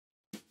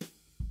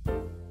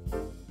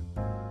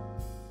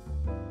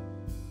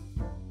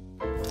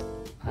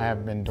I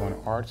have been doing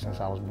art since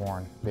I was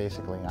born,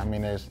 basically. I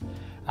mean,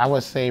 I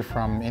would say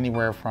from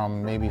anywhere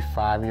from maybe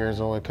 5 years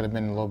old. It could have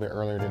been a little bit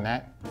earlier than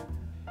that.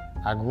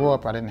 I grew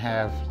up, I didn't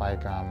have I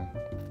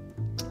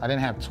didn't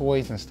have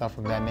toys and stuff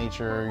of that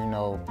nature, you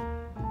know,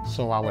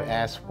 so I would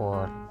ask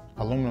for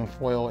aluminum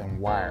foil and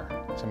wire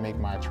to make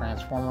my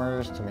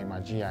Transformers, to make my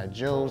G.I.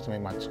 Joes, to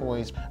make my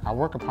toys. I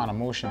work upon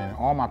emotion. In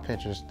all my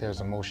pictures, there's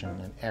emotion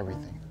in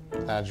everything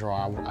that I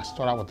draw. I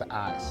start out with the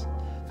eyes.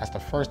 That's the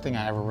first thing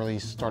I ever really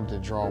started to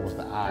draw, was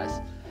the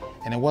eyes.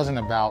 And it wasn't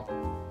about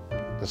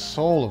the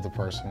soul of the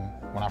person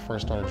when I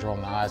first started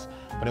drawing the eyes,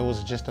 but it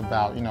was just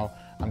about, you know,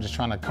 I'm just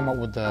trying to come up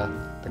with the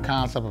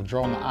concept of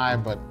drawing the eye,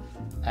 but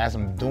as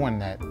I'm doing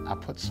that, I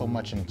put so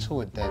much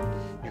into it that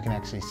you can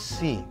actually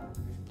see.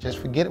 Just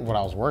forget what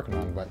I was working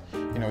on, but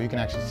you know, you can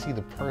actually see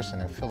the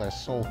person and feel their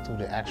soul through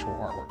the actual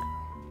artwork.